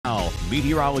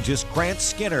meteorologist Grant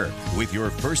Skinner with your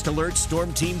First Alert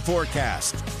Storm Team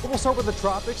forecast. We'll start with the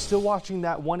tropics. Still watching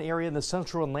that one area in the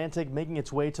central Atlantic making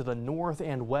its way to the north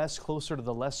and west, closer to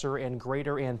the Lesser and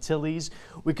Greater Antilles.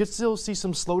 We could still see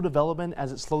some slow development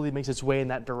as it slowly makes its way in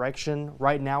that direction.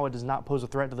 Right now, it does not pose a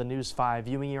threat to the News 5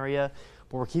 viewing area,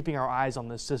 but we're keeping our eyes on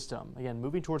this system. Again,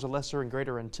 moving towards the Lesser and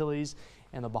Greater Antilles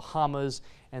and the Bahamas,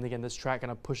 and again, this track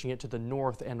kind of pushing it to the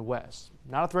north and west.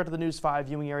 Not a threat to the News 5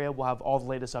 viewing area. We'll have all the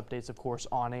latest updates, of course,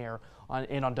 on air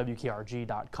and on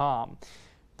WKRG.com.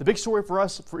 The big story for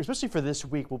us, especially for this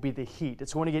week, will be the heat.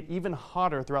 It's going to get even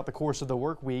hotter throughout the course of the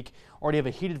work week. Already have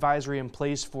a heat advisory in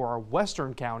place for our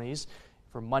western counties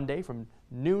for Monday from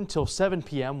noon till 7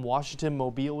 p.m. Washington,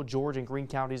 Mobile, George, and Greene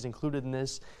counties included in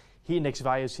this. Heat index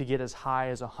values could get as high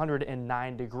as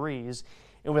 109 degrees.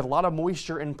 And with a lot of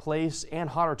moisture in place and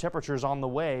hotter temperatures on the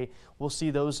way, we'll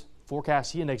see those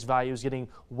forecast heat index values getting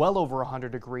well over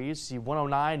 100 degrees. See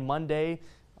 109 Monday,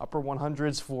 upper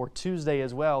 100s for Tuesday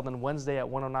as well. Then Wednesday at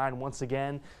 109 once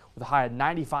again, with a high of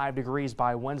 95 degrees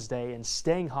by Wednesday and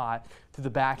staying hot through the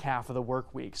back half of the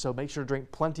work week. So make sure to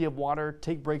drink plenty of water,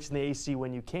 take breaks in the AC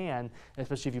when you can,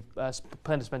 especially if you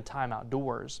plan to spend time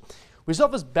outdoors. We still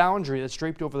have this boundary that's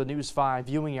draped over the News 5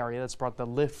 viewing area that's brought the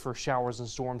lift for showers and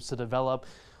storms to develop.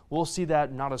 We'll see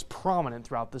that not as prominent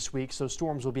throughout this week, so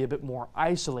storms will be a bit more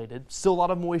isolated. Still a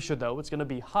lot of moisture though. It's going to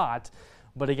be hot,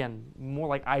 but again, more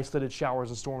like isolated showers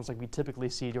and storms like we typically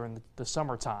see during the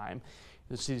summertime.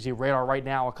 You see radar right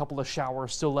now, a couple of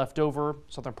showers still left over,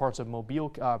 southern parts of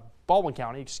Baldwin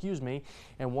County,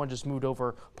 and one just moved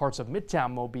over parts of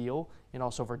Midtown Mobile and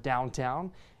also over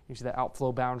downtown. You see that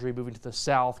outflow boundary moving to the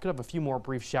south. Could have a few more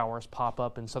brief showers pop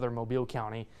up in southern Mobile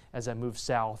County as that moves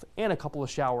south, and a couple of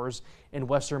showers in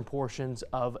western portions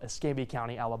of Escambia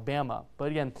County, Alabama.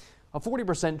 But again, a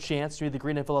 40% chance to read the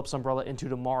Green and Phillips umbrella into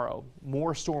tomorrow.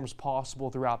 More storms possible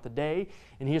throughout the day,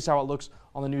 and here's how it looks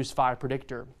on the News 5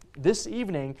 predictor. This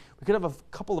evening, we could have a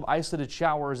couple of isolated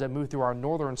showers that move through our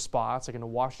northern spots, like in the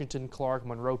Washington, Clark,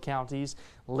 Monroe counties.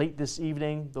 Late this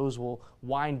evening, those will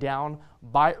wind down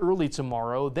by early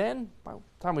tomorrow. Then, by the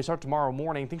time we start tomorrow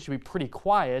morning, things should be pretty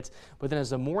quiet. But then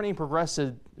as the morning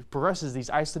progresses, these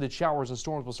isolated showers and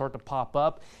storms will start to pop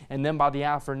up. And then by the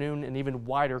afternoon, an even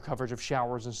wider coverage of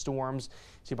showers and storms.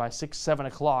 See, by 6, 7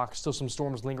 o'clock, still some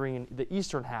storms lingering in the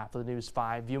eastern half of the News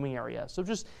 5 viewing area. So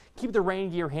just keep the rain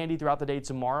gear handy throughout the day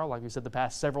tomorrow. Like we said the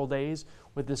past several days,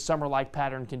 with this summer-like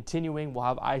pattern continuing, we'll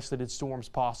have isolated storms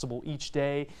possible each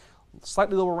day.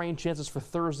 Slightly lower rain chances for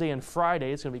Thursday and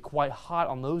Friday. It's going to be quite hot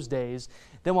on those days.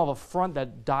 Then we'll have a front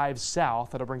that dives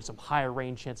south that'll bring some higher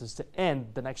rain chances to end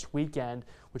the next weekend,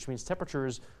 which means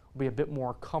temperatures will be a bit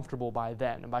more comfortable by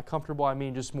then. And by comfortable, I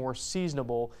mean just more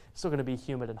seasonable. It's still going to be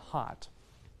humid and hot.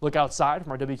 Look outside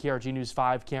from our WKRG News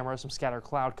 5 camera, some scattered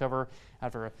cloud cover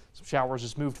after some showers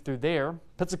just moved through there.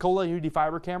 Pensacola UD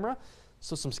fiber camera,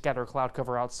 so some scattered cloud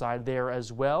cover outside there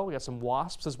as well. We got some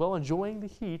wasps as well enjoying the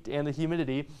heat and the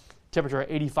humidity. Temperature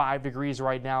at 85 degrees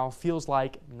right now, feels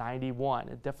like 91.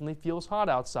 It definitely feels hot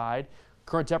outside.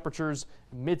 Current temperatures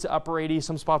mid to upper 80s,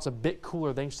 some spots a bit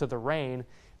cooler thanks to the rain.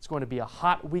 It's going to be a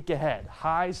hot week ahead.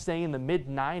 Highs staying in the mid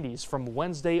 90s from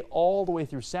Wednesday all the way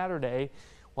through Saturday.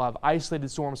 We'll have isolated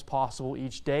storms possible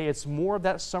each day. It's more of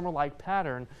that summer-like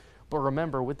pattern, but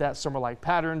remember, with that summer-like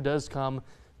pattern does come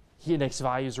heat index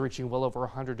values reaching well over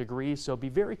 100 degrees, so be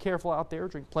very careful out there.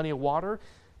 Drink plenty of water.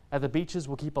 At the beaches,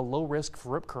 we'll keep a low risk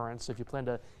for rip currents if you plan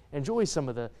to enjoy some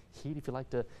of the heat. If you like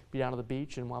to be down to the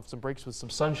beach, and we'll have some breaks with some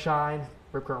sunshine,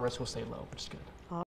 rip current risk will stay low, which is good.